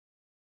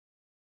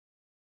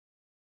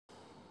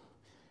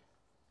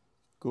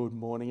Good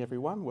morning,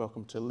 everyone.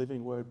 Welcome to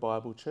Living Word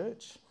Bible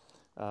Church.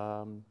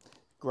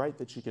 Great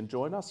that you can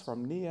join us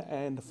from near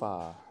and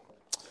far.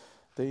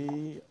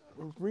 The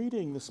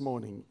reading this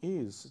morning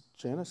is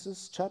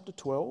Genesis chapter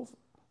 12,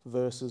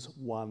 verses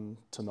 1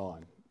 to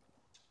 9.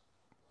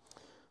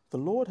 The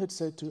Lord had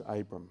said to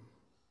Abram,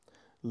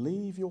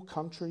 "Leave your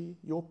country,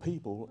 your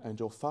people, and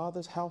your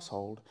father's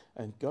household,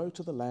 and go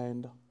to the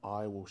land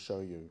I will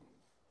show you.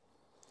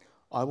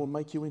 I will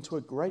make you into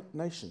a great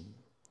nation,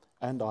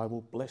 and I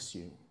will bless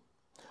you.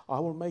 I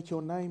will make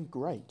your name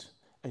great,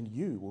 and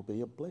you will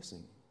be a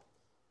blessing.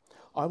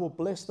 I will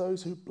bless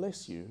those who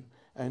bless you,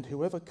 and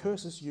whoever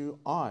curses you,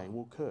 I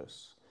will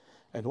curse,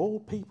 and all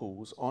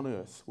peoples on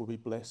earth will be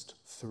blessed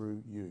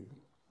through you."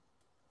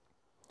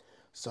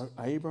 So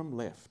Abram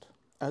left,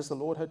 as the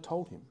Lord had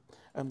told him,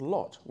 and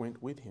Lot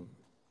went with him.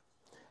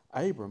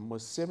 Abram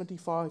was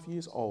 75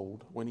 years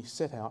old when he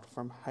set out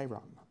from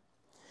Haran.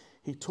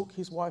 He took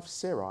his wife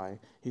Sarai,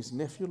 his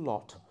nephew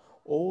Lot,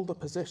 all the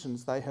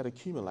possessions they had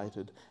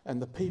accumulated,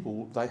 and the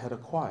people they had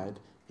acquired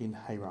in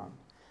Haran,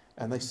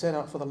 and they set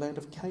out for the land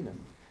of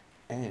Canaan,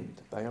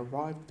 and they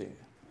arrived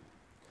there.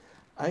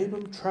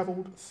 Abram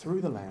travelled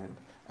through the land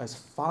as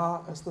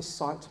far as the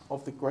site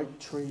of the great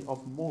tree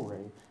of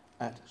Moreh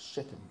at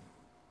Shechem.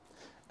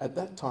 At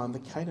that time the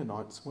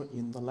Canaanites were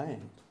in the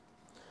land.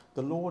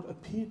 The Lord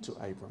appeared to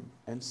Abram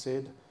and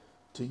said,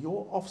 "To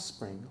your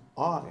offspring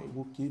I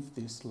will give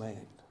this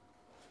land."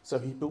 So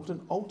he built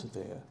an altar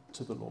there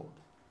to the Lord,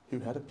 who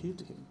had appeared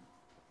to him.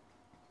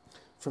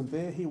 From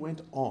there he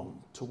went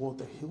on toward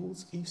the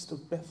hills east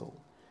of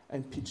Bethel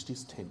and pitched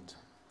his tent,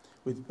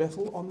 with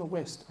Bethel on the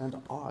west and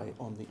Ai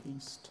on the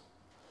east.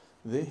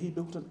 There he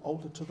built an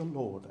altar to the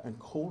Lord and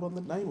called on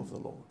the name of the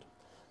Lord.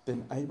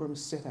 Then Abram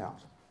set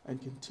out and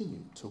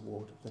continued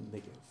toward the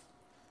Negev.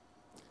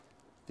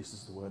 This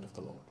is the word of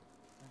the Lord.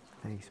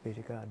 Thanks be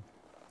to God.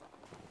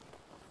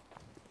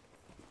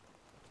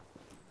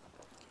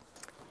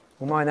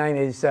 Well, my name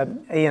is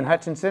Ian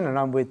Hutchinson, and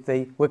I'm with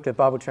the Wycliffe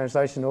Bible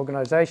Translation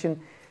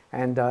Organisation,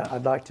 and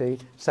I'd like to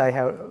say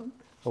give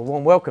a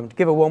warm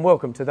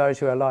welcome to those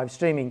who are live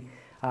streaming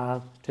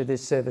to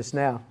this service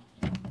now.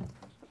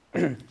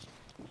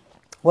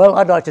 Well,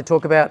 I'd like to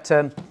talk about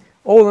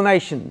all the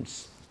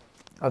nations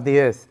of the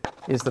earth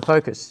is the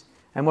focus,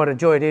 and what a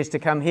joy it is to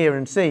come here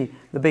and see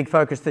the big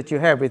focus that you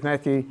have with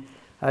Matthew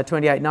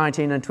 28,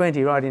 19 and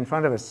 20 right in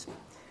front of us.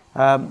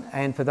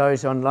 And for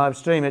those on live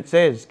stream, it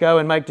says, "Go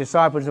and make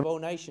disciples of all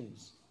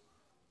nations,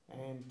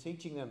 and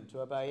teaching them to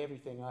obey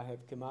everything I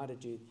have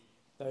commanded you."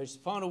 Those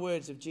final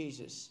words of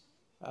Jesus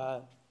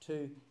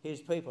to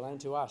his people and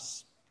to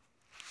us.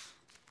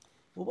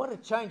 Well, what a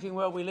changing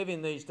world we live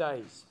in these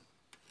days.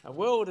 A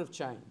world of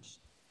change.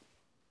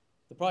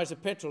 The price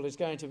of petrol is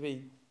going to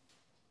be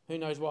who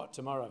knows what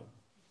tomorrow.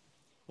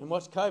 And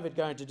what's COVID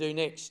going to do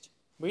next?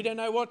 We don't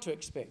know what to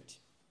expect.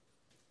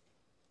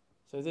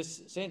 So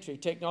this century,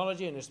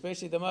 technology, and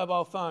especially the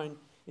mobile phone,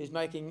 is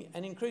making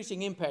an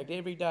increasing impact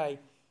every day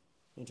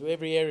into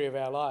every area of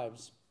our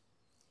lives.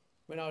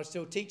 When I was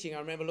still teaching, I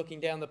remember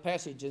looking down the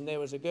passage and there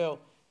was a girl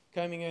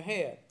combing her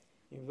hair.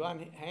 In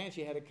one hand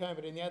she had a comb,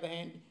 but in the other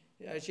hand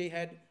she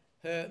had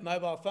her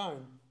mobile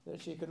phone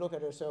that she could look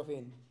at herself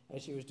in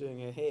as she was doing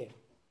her hair.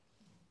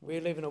 We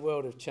live in a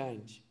world of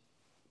change.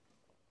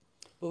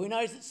 But we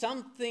know that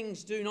some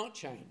things do not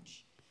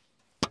change.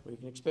 We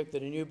can expect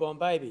that a newborn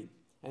baby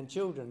and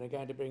children are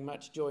going to bring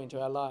much joy into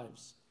our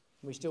lives.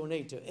 We still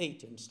need to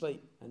eat and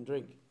sleep and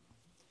drink.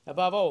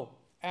 Above all,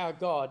 our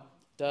God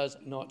does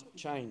not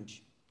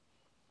change.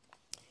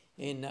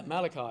 In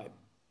Malachi,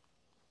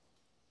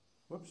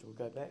 we'll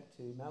go back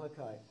to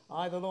Malachi.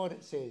 "I, the Lord,"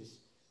 it says,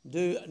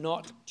 "do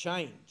not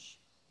change."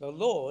 The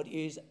Lord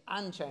is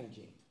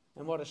unchanging.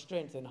 And what a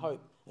strength and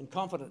hope and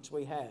confidence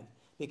we have,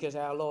 because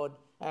our Lord,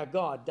 our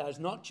God, does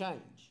not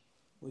change.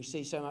 We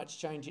see so much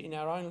change in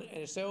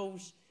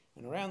ourselves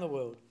and around the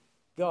world.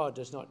 God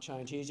does not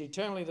change. He is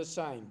eternally the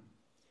same.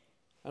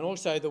 And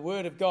also the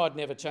word of God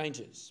never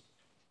changes.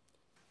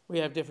 We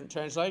have different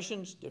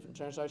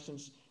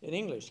translations in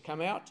English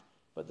come out,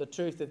 but the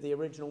truth of the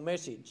original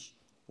message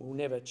will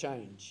never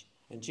change.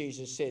 And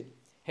Jesus said,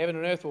 "Heaven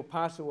and earth will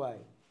pass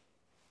away,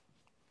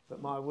 but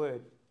my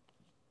word,"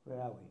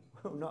 where are we?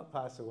 "Will not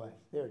pass away."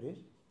 There it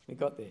is. We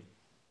got there.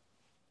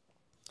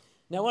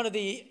 Now, one of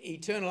the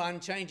eternal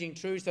unchanging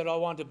truths that I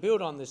want to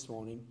build on this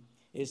morning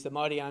is the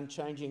mighty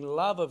unchanging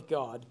love of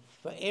God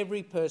for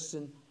every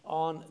person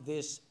on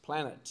this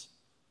planet.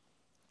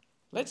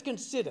 Let's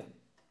consider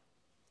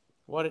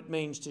what it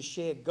means to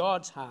share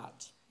God's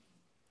heart,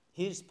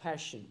 his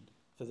passion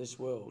for this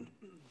world.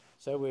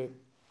 So we're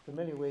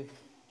familiar with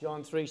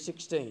John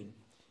 3:16.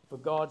 "For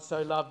God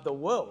so loved the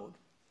world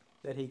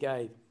that he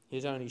gave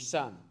his only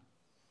Son,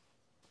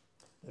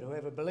 that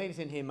whoever believes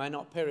in him may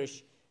not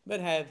perish, but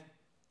have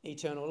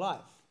eternal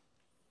life."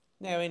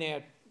 Now, in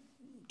our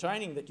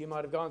training that you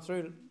might have gone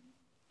through,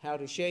 how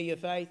to share your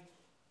faith,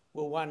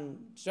 well,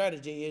 one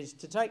strategy is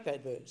to take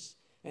that verse,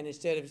 and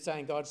instead of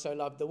saying God so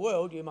loved the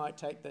world, you might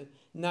take the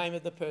name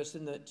of the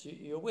person that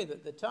you're with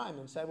at the time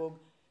and say, well,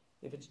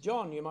 if it's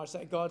John, you might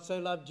say God so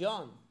loved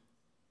John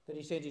that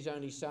he sent his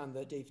only Son,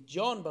 that if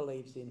John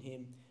believes in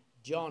him,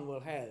 John will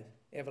have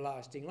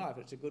everlasting life.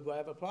 It's a good way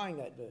of applying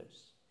that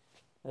verse.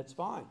 That's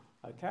fine,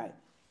 okay.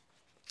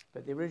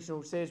 But the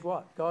original says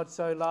what? God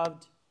so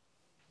loved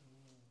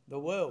the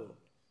world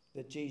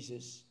that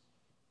Jesus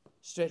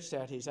stretched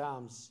out his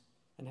arms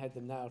and had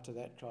them nailed to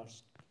that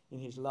cross in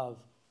his love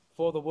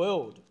for the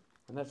world.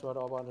 And that's what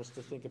I want us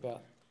to think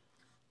about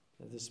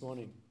this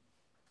morning.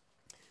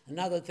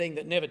 Another thing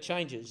that never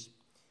changes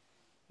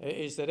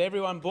is that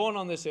everyone born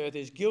on this earth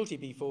is guilty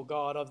before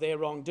God of their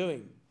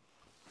wrongdoing.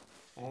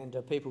 And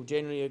people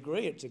generally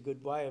agree it's a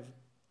good way of,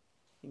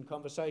 in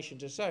conversation,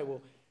 to say,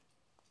 well,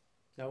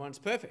 no one's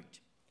perfect.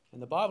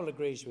 And the Bible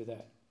agrees with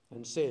that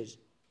and says,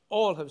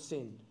 all have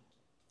sinned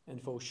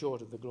and fall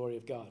short of the glory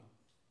of God.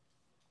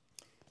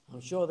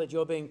 I'm sure that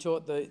you're being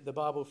taught the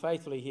Bible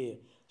faithfully here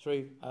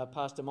through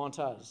Pastor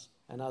Montaz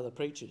and other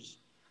preachers.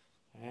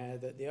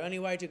 That the only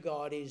way to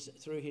God is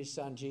through his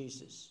Son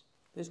Jesus.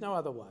 There's no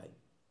other way.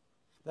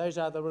 Those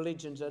other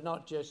religions are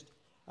not just,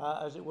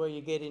 as it were,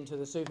 you get into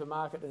the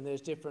supermarket and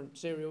there's different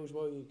cereals.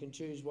 Well, you can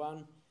choose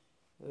one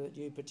that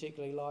you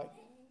particularly like.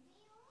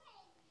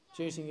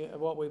 Choosing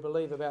what we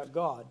believe about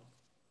God,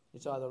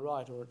 it's either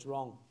right or it's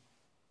wrong.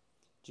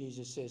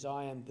 Jesus says,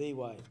 I am the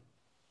way.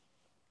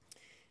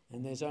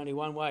 And there's only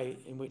one way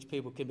in which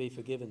people can be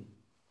forgiven.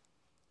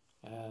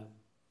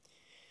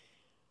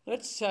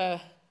 Let's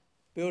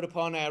build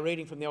upon our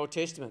reading from the Old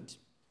Testament,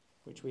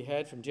 which we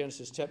had from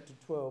Genesis chapter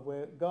 12,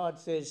 where God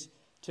says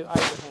to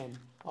Abraham,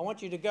 I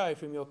want you to go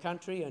from your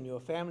country and your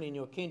family and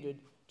your kindred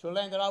to a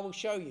land that I will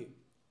show you,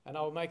 and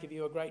I will make of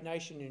you a great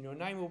nation, and your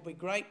name will be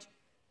great,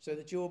 so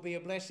that you will be a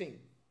blessing.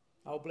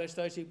 I will bless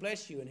those who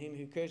bless you, and him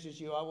who curses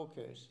you I will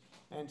curse.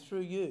 And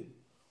through you,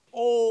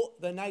 all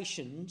the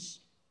nations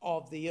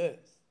of the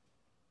earth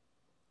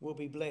will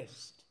be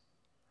blessed.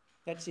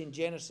 That's in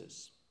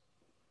Genesis.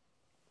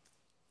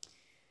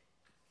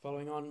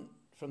 Following on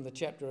from the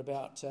chapter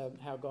about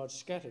how God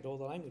scattered all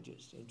the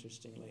languages,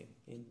 interestingly,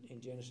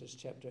 in Genesis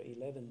chapter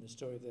 11, the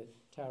story of the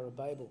Tower of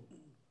Babel.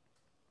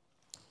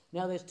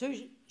 Now there's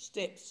two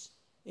steps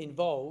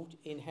involved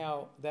in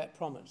how that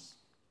promise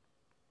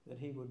that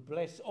he would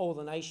bless all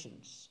the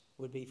nations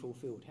would be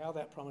fulfilled. How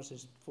that promise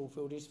is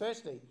fulfilled is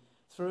firstly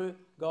through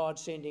God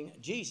sending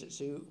Jesus,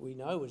 who we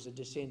know was a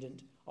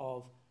descendant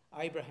of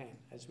Abraham.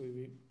 As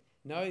we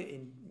know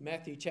in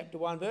Matthew chapter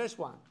 1 verse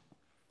 1,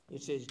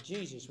 it says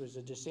Jesus was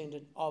a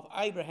descendant of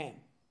Abraham,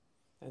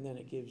 and then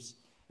it gives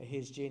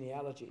his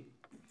genealogy.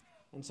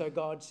 And so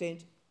God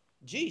sent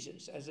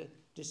Jesus as a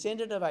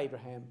descendant of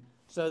Abraham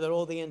so that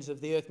all the ends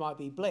of the earth might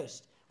be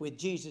blessed, with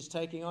Jesus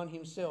taking on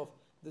himself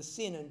the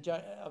sin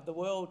of the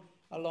world,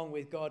 along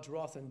with God's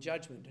wrath and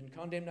judgment and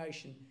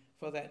condemnation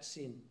for that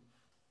sin.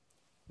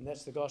 And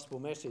that's the gospel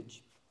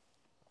message.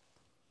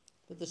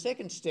 But the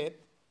second step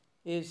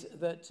is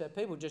that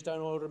people just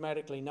don't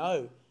automatically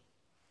know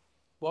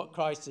what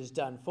Christ has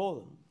done for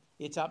them.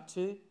 It's up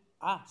to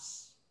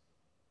us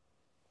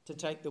to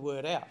take the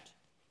word out.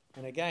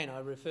 And again, I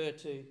refer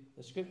to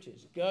the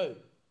scriptures. Go,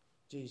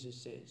 Jesus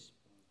says,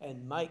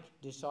 and make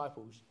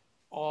disciples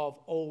of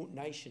all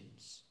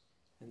nations.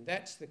 And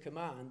that's the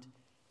command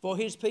for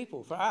his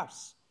people, for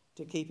us,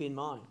 to keep in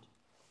mind.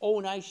 All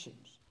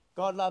nations.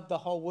 God loved the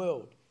whole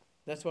world.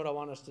 That's what I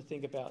want us to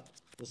think about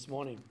this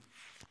morning.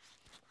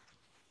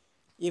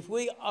 If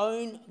we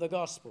own the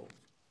gospel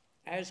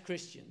as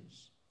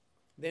Christians,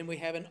 then we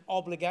have an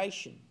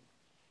obligation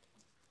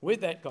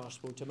with that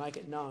gospel to make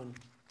it known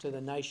to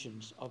the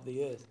nations of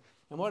the earth.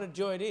 And what a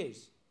joy it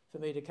is for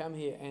me to come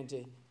here and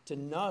to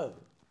know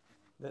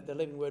that the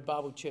Living Word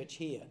Bible Church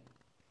here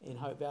in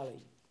Hope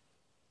Valley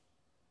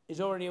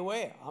is already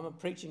aware. I'm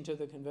preaching to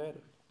the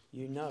converted.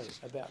 You know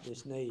about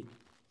this need.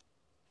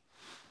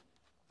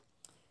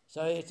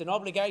 So it's an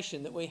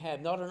obligation that we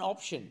have, not an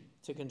option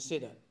to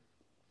consider,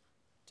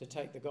 to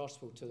take the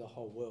gospel to the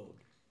whole world.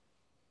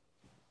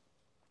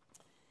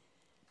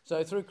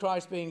 So through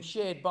Christ being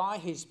shared by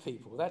his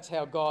people, that's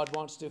how God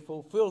wants to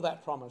fulfill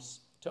that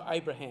promise to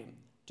Abraham,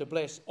 to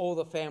bless all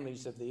the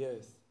families of the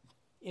earth.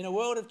 In a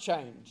world of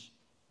change,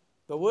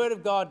 the word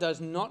of God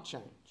does not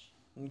change.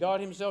 And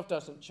God himself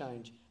doesn't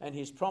change, and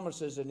his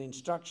promises and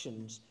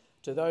instructions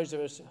to those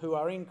of us who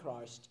are in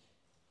Christ,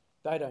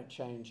 they don't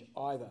change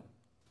either.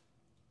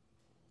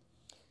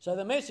 So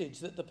the message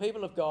that the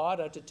people of God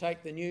are to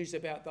take the news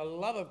about the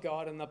love of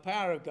God and the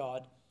power of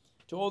God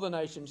to all the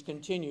nations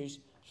continues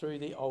through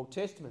the Old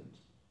Testament.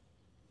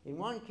 In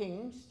 1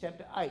 Kings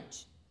chapter 8,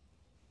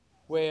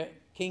 where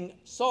King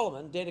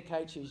Solomon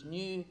dedicates his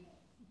new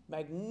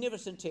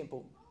magnificent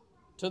temple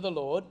to the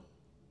Lord,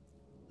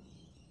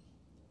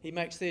 he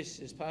makes this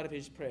as part of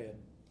his prayer.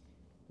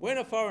 When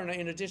a foreigner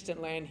in a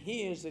distant land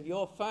hears of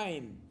your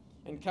fame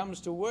and comes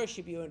to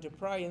worship you and to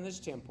pray in this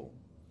temple,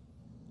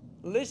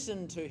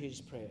 listen to his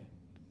prayer,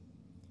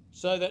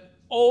 so that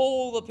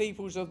all the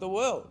peoples of the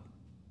world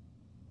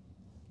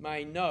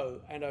may know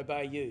and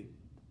obey you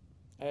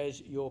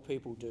as your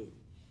people do.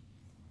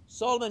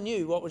 Solomon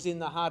knew what was in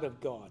the heart of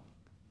God,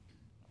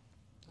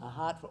 a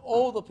heart for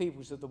all the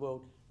peoples of the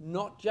world,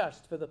 not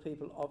just for the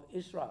people of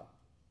Israel.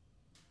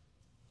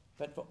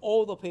 but for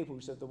all the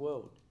peoples of the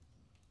world.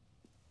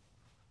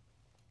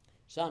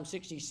 Psalm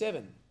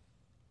 67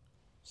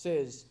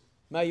 says,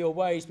 may your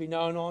ways be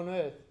known on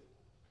earth,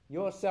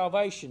 your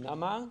salvation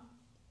among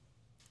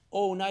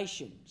all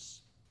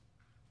nations.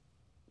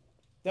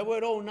 The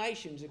word all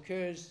nations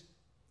occurs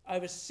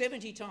over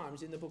 70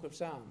 times in the book of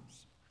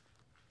Psalms.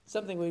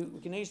 Something we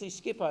can easily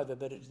skip over,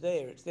 but it's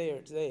there, it's there,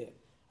 it's there.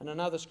 And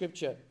another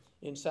scripture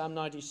in Psalm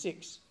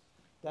 96,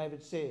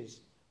 David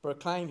says,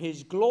 proclaim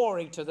his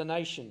glory to the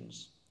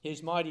nations,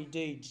 his mighty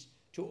deeds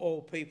to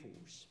all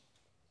peoples.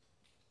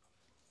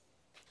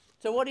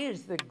 So what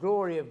is the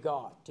glory of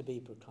God to be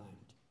proclaimed?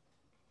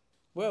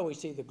 Well, we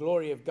see the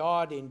glory of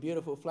God in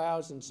beautiful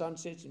flowers and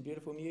sunsets and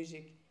beautiful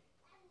music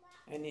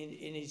and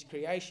in his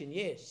creation,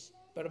 yes.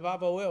 But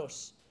above all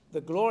else,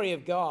 the glory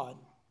of God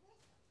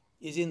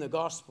is in the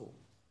gospel.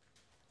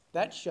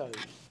 That shows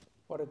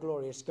what a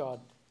glorious God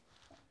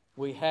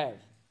we have.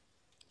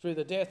 Through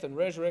the death and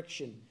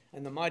resurrection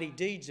and the mighty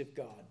deeds of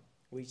God,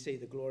 we see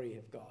the glory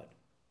of God.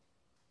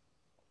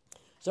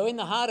 So in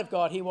the heart of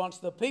God, he wants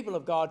the people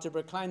of God to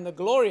proclaim the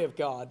glory of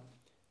God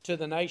to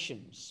the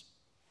nations.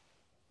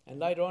 And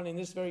later on in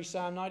this very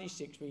Psalm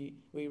 96,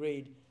 we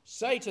read,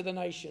 say to the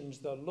nations,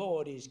 the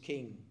Lord is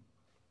King.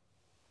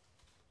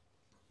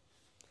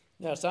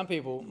 Now, some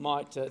people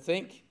might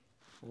think,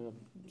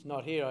 it's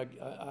not here,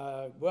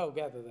 I well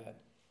gather that,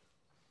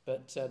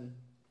 but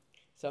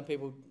some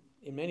people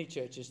in many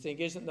churches think,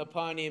 isn't the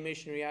pioneer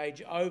missionary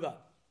age over?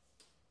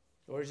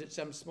 Or is it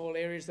some small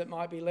areas that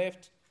might be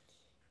left?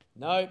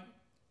 No,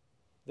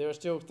 there are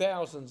still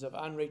thousands of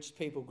unreached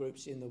people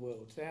groups in the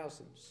world,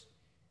 thousands.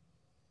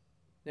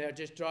 Now,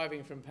 just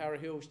driving from Para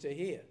Hills to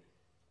here,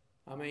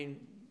 I mean,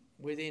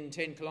 within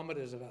 10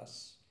 kilometres of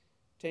us,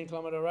 10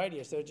 kilometre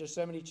radius, there are just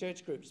so many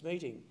church groups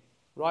meeting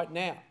right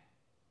now.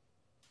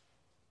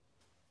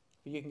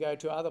 But you can go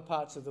to other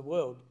parts of the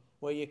world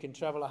where you can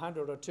travel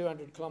 100 or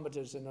 200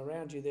 kilometres and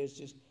around you there's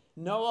just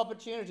no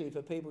opportunity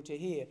for people to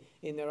hear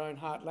in their own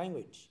heart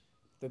language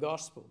the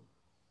gospel.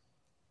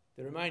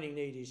 The remaining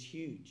need is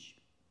huge.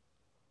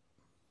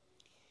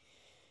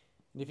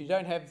 And if you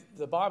don't have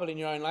the Bible in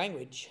your own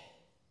language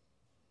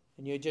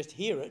and you just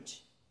hear it,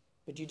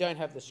 but you don't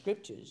have the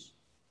scriptures,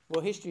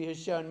 well, history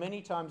has shown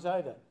many times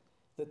over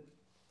that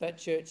that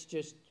church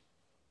just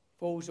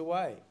falls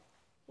away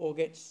or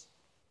gets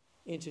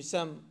into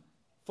some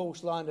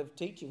false line of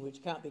teaching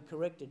which can't be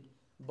corrected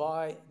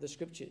by the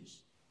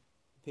scriptures.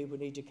 People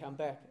need to come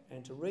back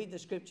and to read the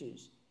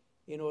scriptures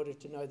in order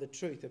to know the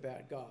truth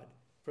about God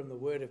from the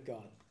Word of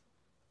God.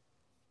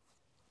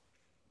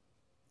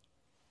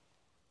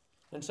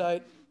 And so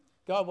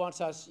God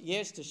wants us,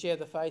 yes, to share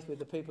the faith with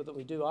the people that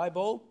we do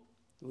eyeball,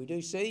 that we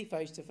do see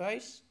face to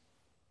face,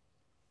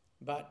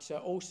 but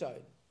also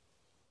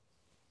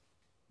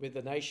with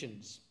the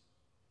nations.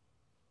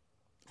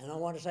 And I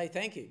want to say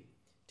thank you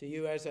to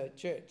you as a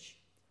church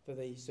for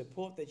the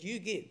support that you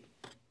give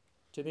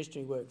to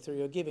missionary work through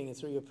your giving and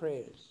through your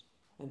prayers.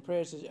 And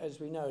prayers, as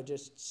we know, are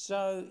just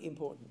so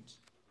important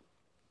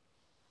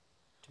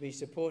to be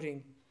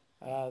supporting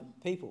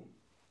people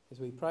as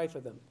we pray for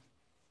them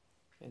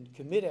and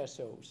commit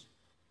ourselves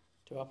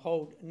to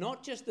uphold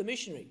not just the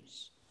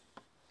missionaries.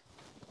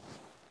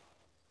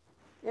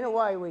 In a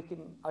way, we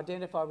can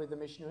identify with the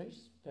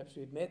missionaries. Perhaps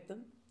we've met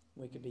them.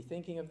 We could be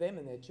thinking of them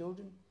and their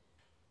children.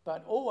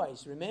 But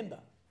always remember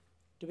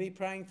to be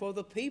praying for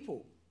the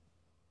people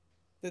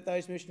that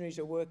those missionaries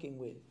are working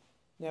with.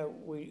 Now,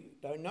 we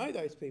don't know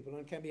those people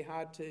and it can be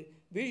hard to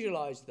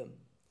visualise them,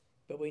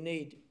 but we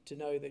need to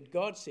know that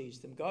God sees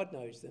them, God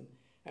knows them,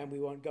 and we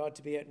want God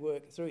to be at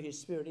work through his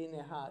Spirit in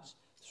their hearts,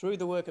 through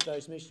the work of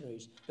those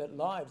missionaries, that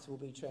lives will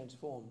be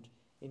transformed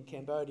in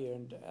Cambodia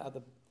and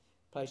other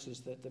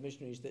places that the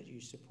missionaries that you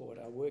support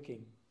are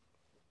working.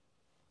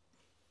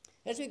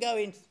 As we go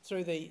in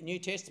through the New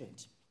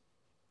Testament,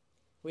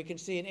 we can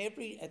see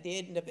at the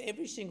end of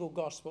every single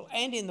gospel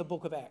and in the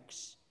book of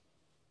Acts,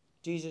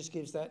 Jesus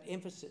gives that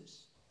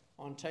emphasis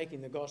on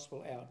taking the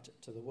gospel out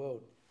to the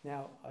world.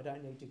 Now, I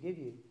don't need to give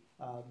you,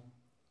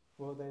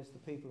 there's the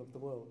people of the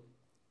world,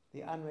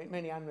 the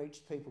many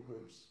unreached people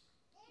groups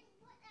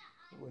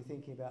that we're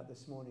thinking about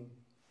this morning.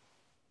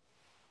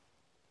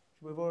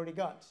 We've already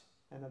got,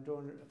 and I've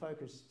drawn a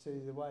focus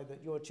to the way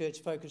that your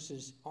church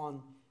focuses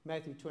on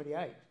Matthew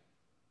 28.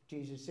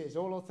 Jesus says,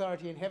 all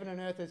authority in heaven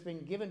and earth has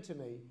been given to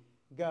me.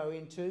 Go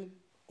into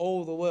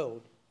all the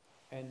world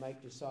and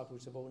make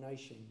disciples of all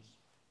nations,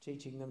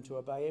 teaching them to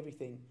obey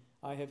everything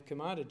I have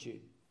commanded you.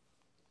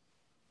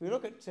 We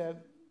look at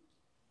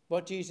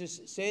what Jesus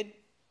said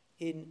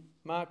in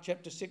Mark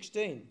chapter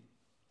 16.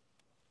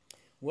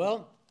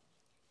 Well,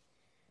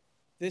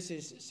 this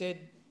is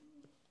said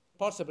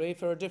possibly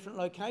for a different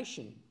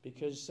location,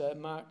 because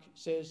Mark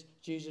says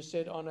Jesus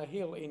said on a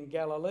hill in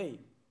Galilee,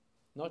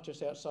 not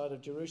just outside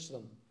of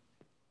Jerusalem.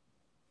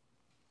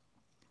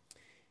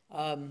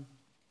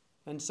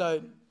 And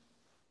so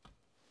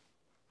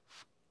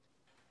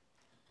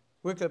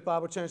Wycliffe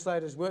Bible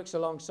Translators works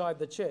alongside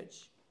the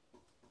church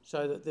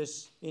so that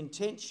this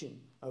intention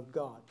of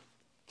God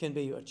can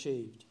be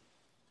achieved.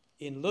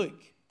 In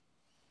Luke,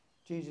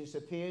 Jesus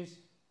appears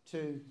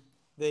to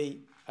the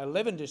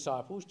 11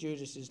 disciples.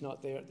 Judas is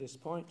not there at this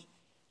point.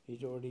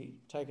 He'd already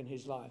taken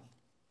his life.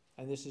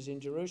 And this is in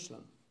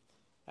Jerusalem.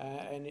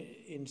 And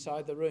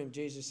inside the room,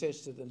 Jesus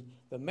says to them,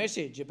 the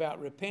message about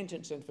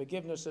repentance and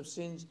forgiveness of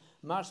sins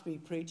must be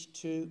preached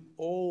to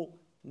all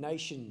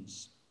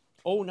nations.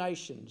 All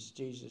nations,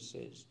 Jesus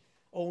says.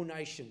 All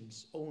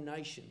nations, all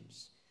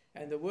nations.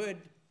 And the word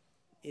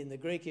in the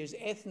Greek is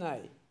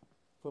ethne,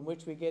 from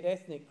which we get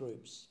ethnic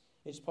groups.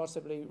 It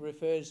possibly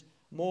refers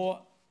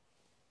more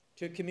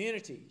to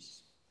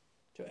communities,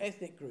 to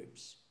ethnic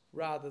groups,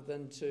 rather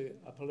than to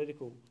a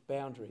political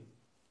boundary.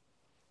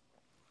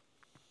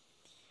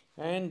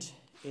 And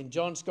in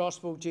John's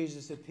Gospel,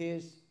 Jesus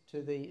appears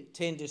to the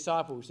 10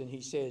 disciples and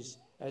he says,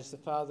 as the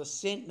Father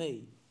sent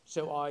me,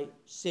 so I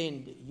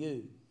send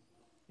you.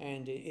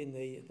 And in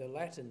the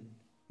Latin,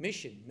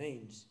 mission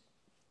means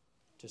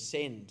to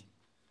send.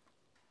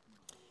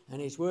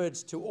 And his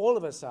words to all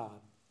of us are,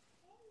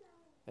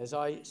 as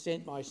I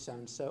sent my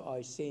Son, so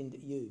I send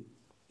you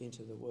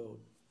into the world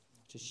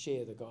to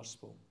share the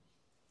gospel.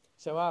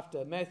 So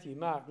after Matthew,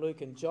 Mark,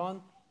 Luke and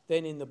John,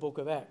 then in the book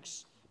of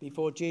Acts,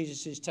 before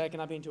Jesus is taken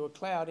up into a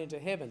cloud into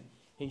heaven,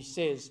 he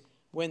says,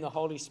 when the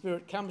Holy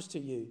Spirit comes to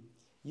you,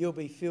 you'll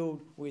be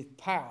filled with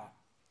power.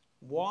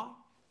 Why?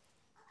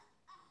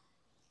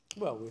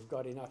 Well, we've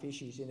got enough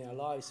issues in our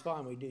lives,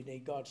 fine, we do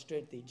need God's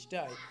strength each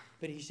day,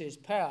 but he says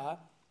power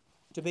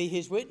to be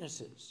his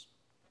witnesses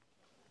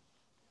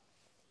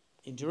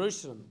in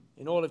Jerusalem,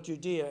 in all of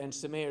Judea and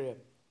Samaria,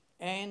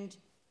 and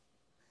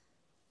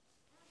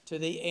to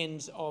the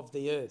ends of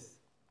the earth.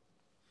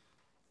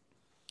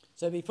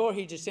 So before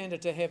he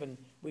descended to heaven,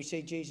 we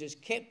see Jesus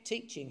kept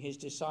teaching his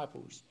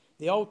disciples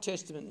the Old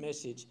Testament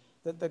message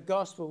that the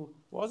gospel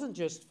wasn't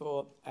just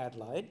for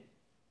Adelaide,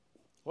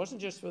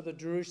 wasn't just for the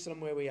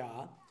Jerusalem where we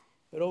are,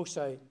 but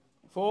also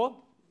for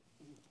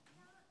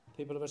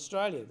people of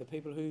Australia, the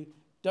people who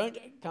don't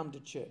come to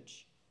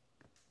church,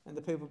 and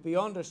the people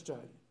beyond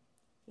Australia,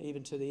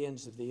 even to the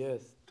ends of the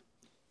earth,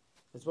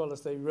 as well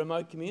as the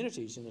remote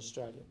communities in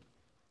Australia,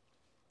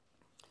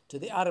 to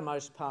the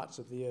uttermost parts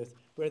of the earth,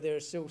 where there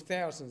are still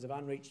thousands of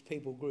unreached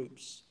people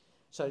groups,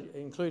 so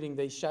including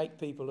the Sheikh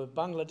people of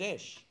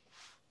Bangladesh,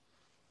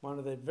 one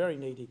of the very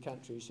needy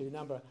countries, who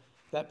number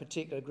that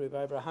particular group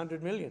over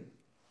 100 million.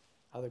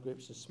 Other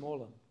groups are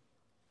smaller.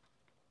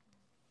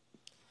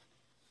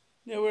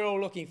 Now we're all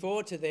looking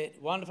forward to that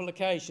wonderful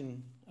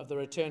occasion of the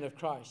return of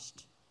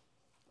Christ.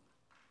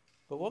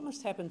 But what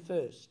must happen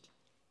first?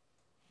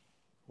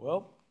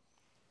 Well,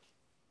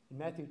 in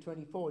Matthew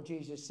 24,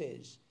 Jesus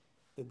says,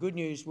 the good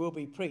news will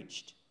be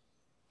preached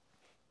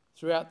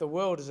throughout the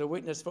world as a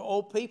witness for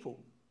all people,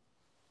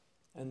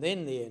 and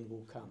then the end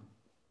will come.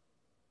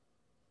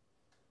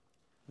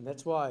 And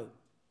that's why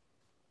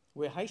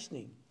we're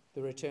hastening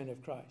the return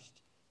of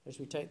Christ as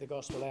we take the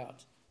gospel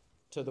out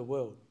to the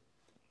world.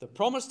 The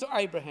promise to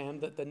Abraham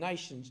that the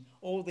nations,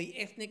 all the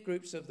ethnic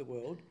groups of the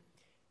world,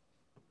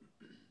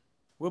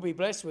 will be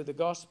blessed with the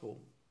gospel.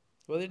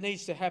 Well, it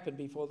needs to happen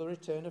before the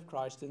return of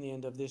Christ in the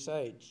end of this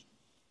age.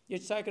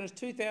 It's taken us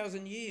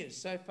 2,000 years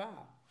so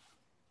far.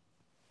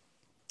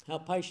 How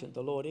patient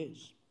the Lord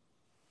is.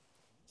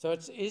 So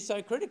it is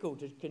so critical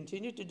to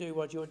continue to do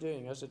what you're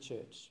doing as a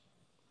church,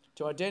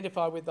 to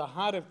identify with the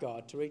heart of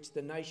God, to reach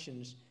the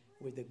nations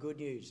with the good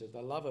news of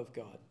the love of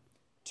God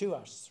to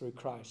us through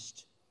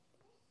Christ.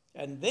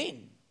 And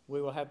then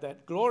we will have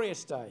that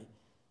glorious day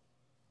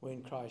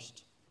when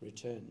Christ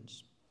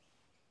returns.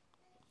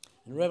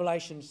 And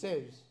Revelation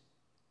says,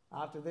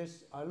 after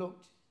this I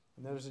looked,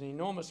 and there was an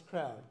enormous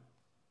crowd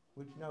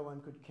which no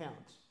one could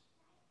count,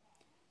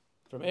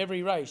 from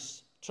every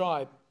race,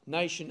 tribe,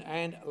 nation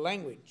and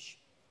language.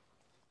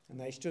 And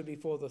they stood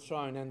before the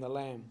throne and the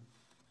Lamb,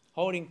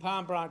 holding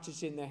palm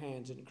branches in their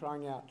hands and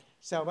crying out,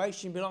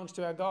 salvation belongs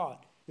to our God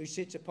who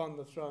sits upon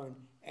the throne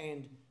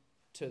and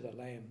to the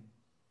Lamb.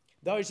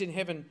 Those in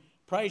heaven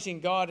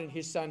praising God and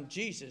his Son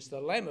Jesus, the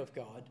Lamb of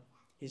God,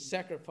 his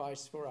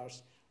sacrifice for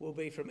us, will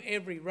be from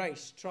every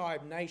race,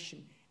 tribe,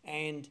 nation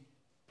and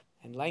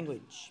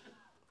language.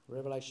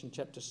 Revelation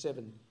chapter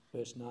 7,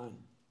 verse 9.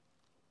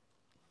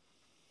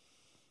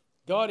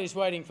 God is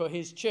waiting for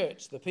his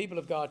church, the people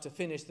of God, to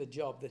finish the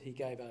job that he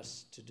gave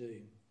us to do.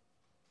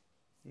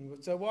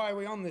 And so why are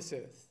we on this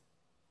earth?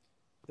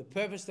 The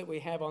purpose that we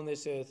have on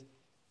this earth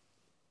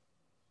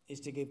is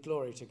to give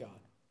glory to God.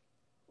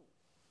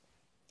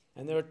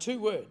 And there are two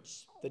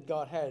words that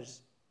God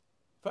has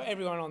for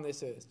everyone on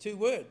this earth. Two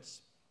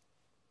words.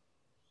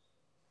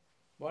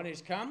 One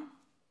is come.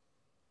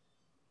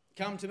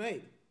 Come to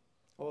me,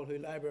 all who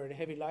labour and are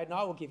heavy laden,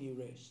 I will give you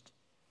rest.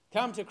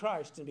 Come to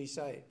Christ and be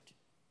saved.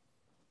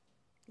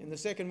 And the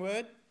second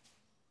word,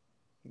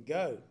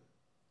 go.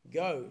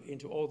 Go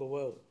into all the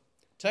world.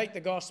 Take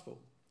the gospel.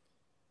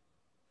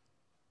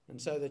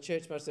 And so the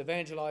church must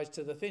evangelise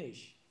to the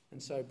finish,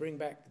 and so bring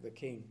back the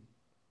King.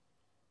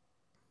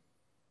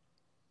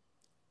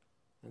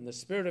 And the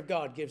Spirit of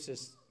God gives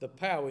us the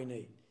power we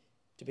need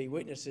to be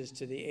witnesses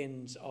to the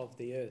ends of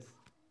the earth.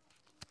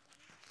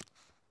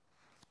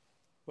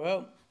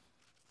 Well,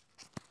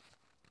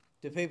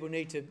 Do people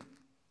need to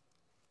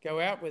go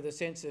out with a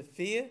sense of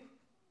fear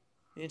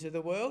into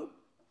the world?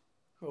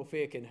 Well,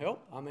 fear can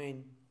help. I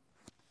mean,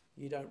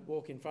 you don't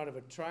walk in front of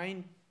a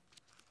train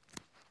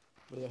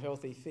with a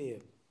healthy fear.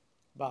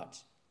 But,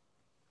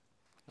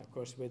 of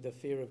course, with the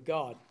fear of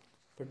God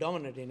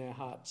predominant in our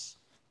hearts,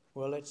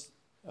 well, let's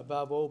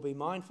above all be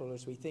mindful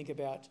as we think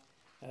about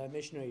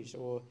missionaries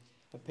or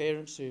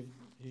parents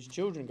whose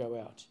children go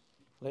out.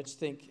 Let's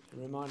think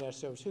and remind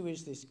ourselves, who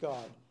is this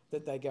God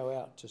that they go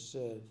out to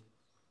serve?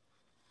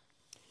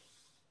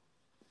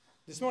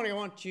 This morning I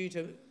want you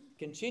to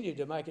continue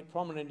to make it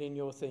prominent in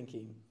your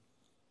thinking.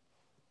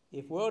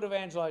 If world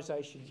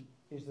evangelisation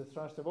is the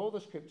thrust of all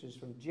the scriptures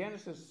from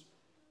Genesis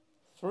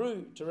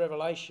through to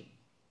Revelation,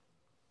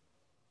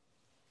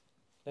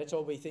 let's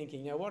all be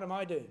thinking, now what am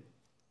I doing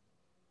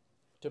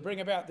to bring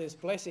about this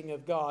blessing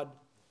of God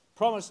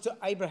promised to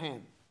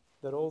Abraham,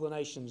 that all the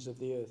nations of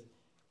the earth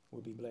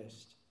will be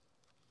blessed?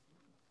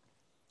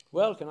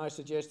 Well, can I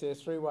suggest there are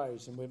 3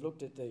 ways, and we've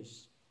looked at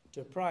these: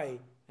 to pray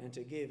and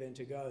to give and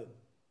to go.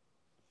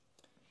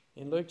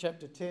 In Luke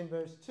chapter 10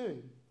 verse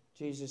 2,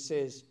 Jesus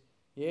says,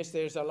 yes,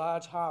 there's a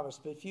large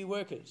harvest, but few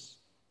workers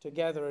to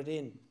gather it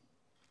in.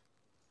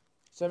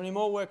 So many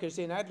more workers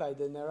in Adelaide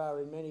than there are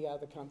in many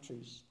other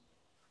countries.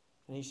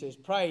 And he says,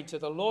 pray to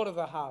the Lord of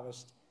the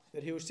harvest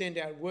that he will send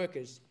out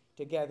workers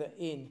to gather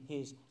in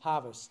his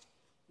harvest.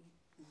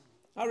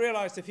 I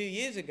realised a few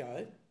years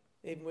ago,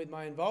 even with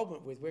my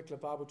involvement with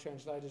Wycliffe Bible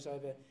Translators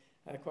over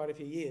quite a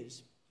few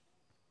years,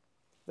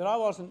 that I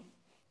wasn't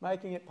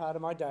making it part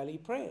of my daily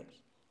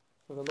prayers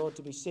for the Lord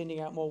to be sending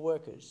out more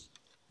workers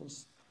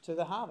to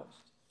the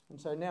harvest.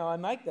 And so now I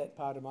make that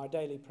part of my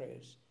daily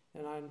prayers,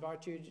 and I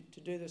invite you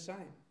to do the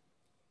same,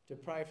 to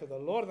pray for the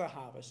Lord of the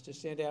harvest to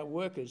send out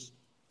workers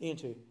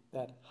into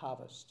that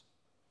harvest.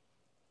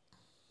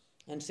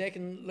 And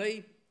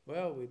secondly,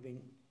 well, we've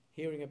been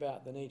hearing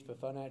about the need for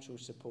financial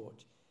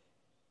support,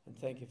 and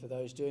thank you for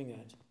those doing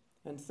that.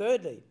 And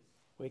thirdly,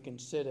 we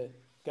consider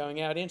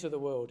going out into the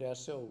world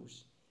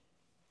ourselves.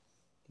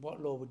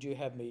 What, Lord, would you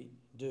have me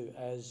do,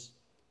 as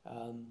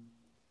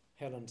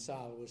Helen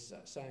Sahl was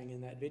saying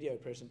in that video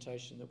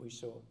presentation that we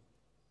saw?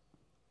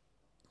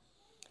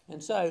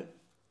 And so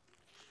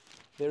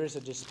there is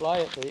a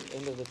display at the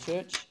end of the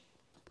church.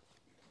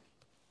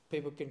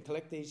 People can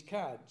collect these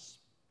cards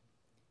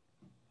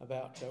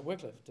about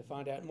Wycliffe to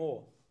find out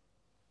more,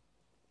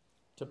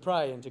 to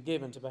pray and to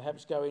give and to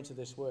perhaps go into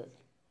this work.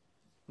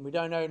 And we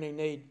don't only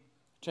need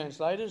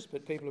translators,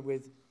 but people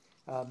with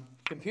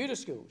computer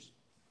skills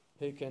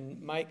who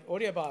can make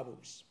audio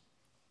Bibles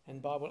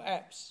and Bible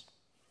apps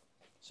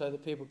so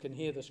that people can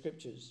hear the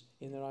scriptures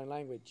in their own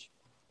language.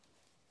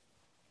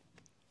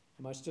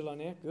 Am I still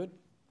on air? Good.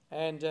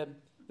 And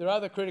there are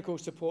other critical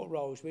support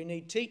roles. We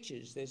need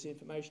teachers. There's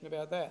information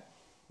about that.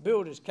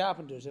 Builders,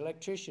 carpenters,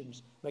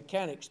 electricians,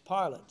 mechanics,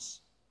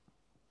 pilots,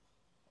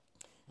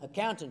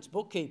 accountants,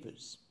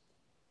 bookkeepers,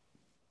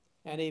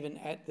 and even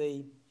at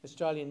the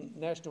Australian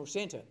National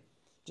Centre,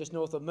 just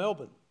north of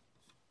Melbourne.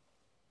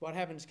 What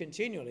happens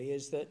continually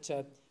is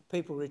that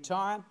people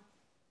retire,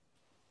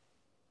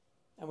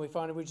 and we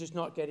find we're just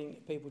not getting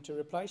people to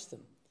replace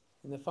them.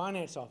 In the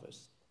finance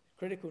office,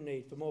 critical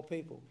need for more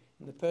people.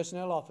 In the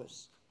personnel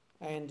office,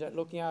 and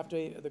looking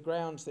after the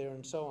grounds there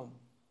and so on.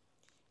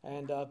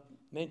 And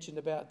mentioned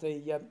about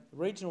the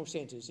regional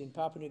centres in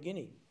Papua New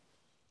Guinea.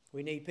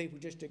 We need people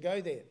just to go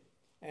there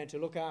and to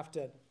look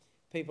after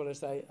people as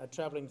they are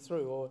travelling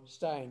through or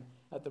staying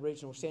at the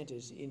regional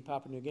centres in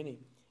Papua New Guinea.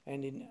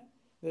 And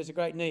there's a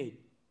great need.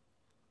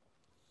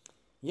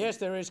 Yes,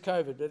 there is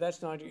COVID, but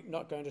that's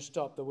not going to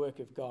stop the work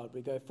of God.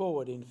 We go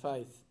forward in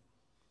faith.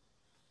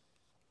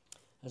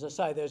 As I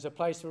say, there's a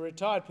place for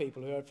retired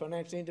people who are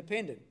financially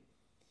independent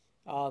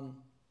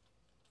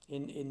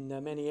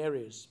in many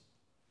areas.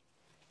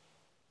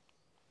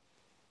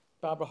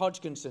 Barbara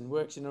Hodgkinson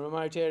works in a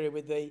remote area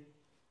with the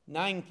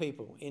Naing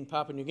people in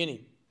Papua New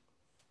Guinea.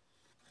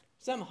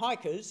 Some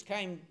hikers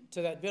came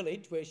to that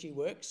village where she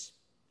works,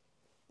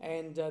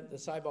 and the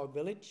Sabog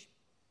village,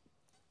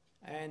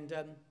 and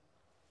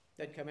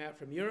they'd come out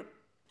from Europe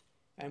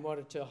and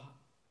wanted to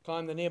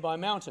climb the nearby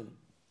mountain.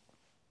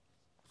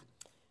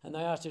 And they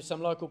asked if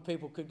some local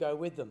people could go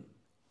with them.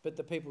 But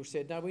the people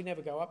said, no, we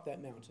never go up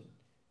that mountain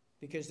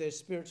because there's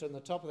spirits on the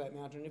top of that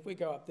mountain. If we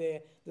go up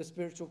there, the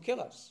spirits will kill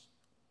us.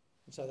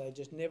 And so they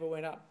just never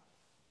went up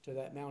to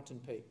that mountain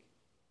peak.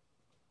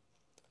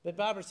 But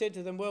Barbara said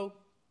to them, well,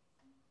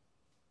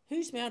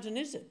 whose mountain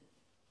is it?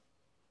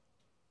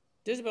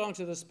 Does it belong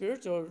to the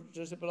spirits or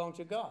does it belong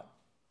to God?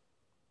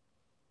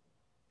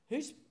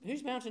 Whose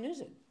mountain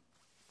is it?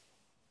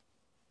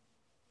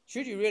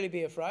 Should you really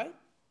be afraid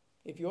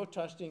if you're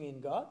trusting in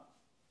God?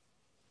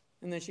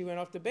 And then she went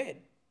off to bed.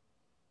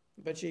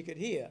 But she could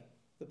hear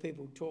the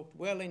people talked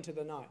well into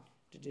the night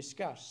to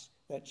discuss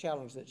that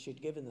challenge that she'd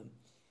given them.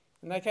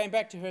 And they came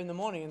back to her in the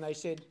morning and they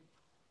said,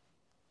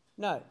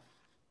 no,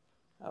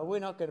 we're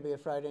not going to be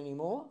afraid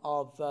anymore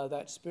of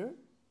that spirit,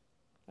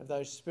 of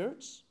those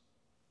spirits.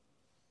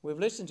 We've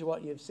listened to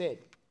what you've said,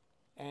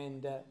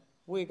 and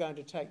we're going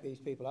to take these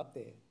people up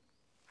there.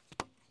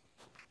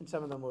 And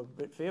some of them were a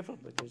bit fearful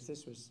because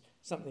this was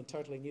something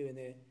totally new in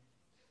their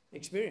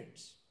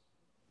experience.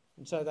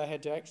 And so they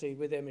had to actually,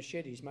 with their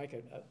machetes, make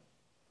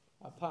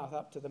a path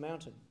up to the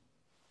mountain.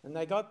 And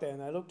they got there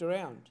and they looked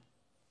around.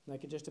 And they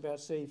could just about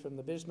see from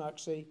the Bismarck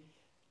Sea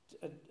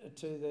to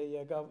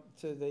the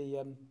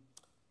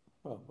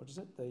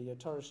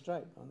Torres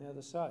Strait on the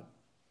other side.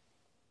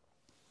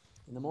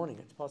 In the morning,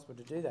 it's possible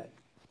to do that.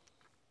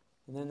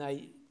 And then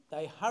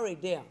they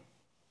hurried down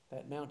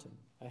that mountain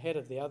ahead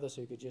of the others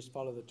who could just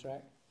follow the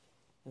track,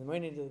 and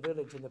went into the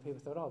village, and the people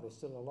thought, oh, they're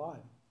still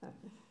alive.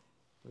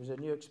 It was a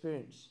new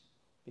experience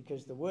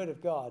because the Word of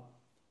God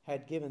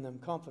had given them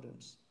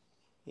confidence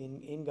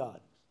in God.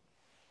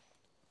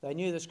 They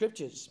knew the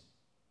Scriptures.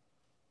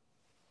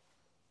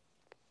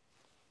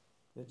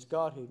 It's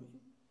God who,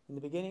 in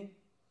the beginning,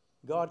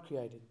 God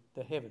created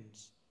the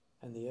heavens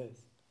and the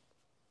earth.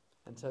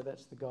 And so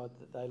that's the God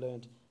that they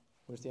learned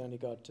was the only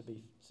God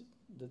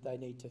that they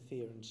need to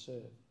fear and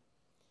serve.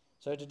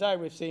 So today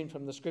we've seen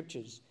from the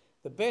Scriptures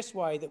the best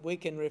way that we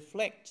can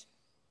reflect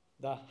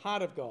the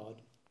heart of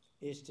God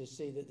is to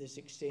see that this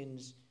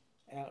extends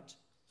out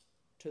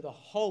to the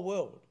whole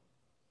world.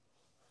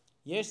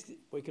 Yes,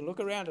 we can look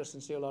around us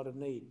and see a lot of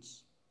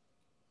needs,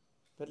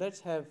 but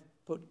let's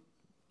put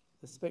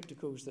the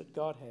spectacles that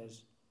God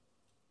has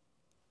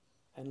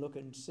and look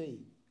and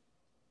see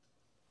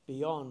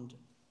beyond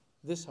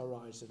this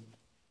horizon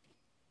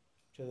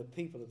to the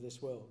people of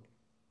this world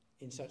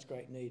in such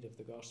great need of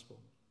the gospel.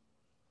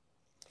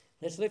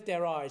 Let's lift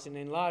our eyes and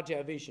enlarge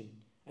our vision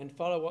and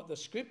follow what the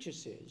Scripture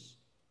says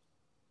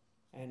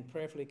and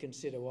prayerfully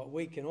consider what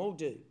we can all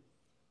do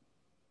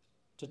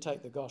to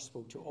take the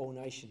gospel to all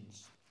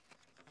nations.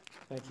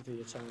 Thank you for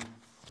your time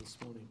this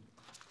morning.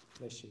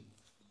 Bless you.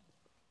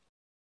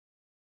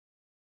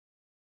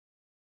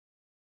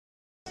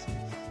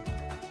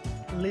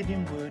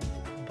 Living Word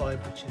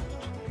Bible Church,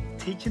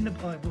 teaching the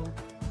Bible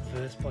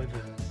verse by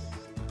verse.